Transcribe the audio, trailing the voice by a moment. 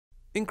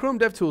In Chrome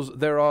DevTools,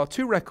 there are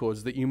two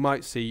records that you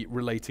might see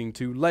relating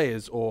to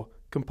layers or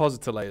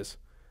compositor layers.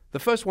 The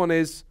first one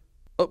is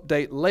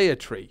update layer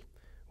tree,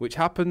 which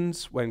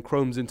happens when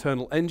Chrome's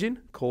internal engine,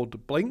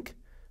 called Blink,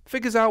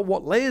 figures out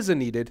what layers are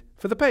needed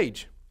for the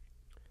page.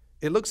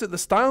 It looks at the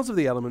styles of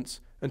the elements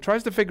and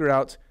tries to figure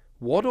out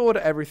what order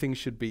everything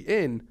should be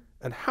in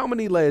and how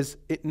many layers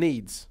it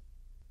needs.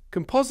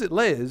 Composite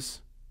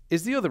layers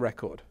is the other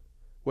record,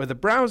 where the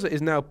browser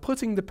is now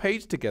putting the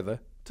page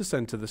together to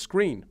center the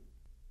screen.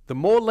 The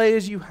more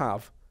layers you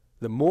have,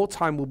 the more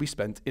time will be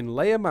spent in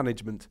layer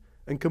management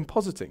and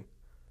compositing.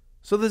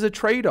 So there's a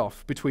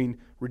trade-off between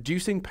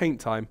reducing paint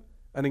time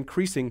and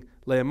increasing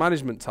layer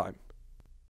management time.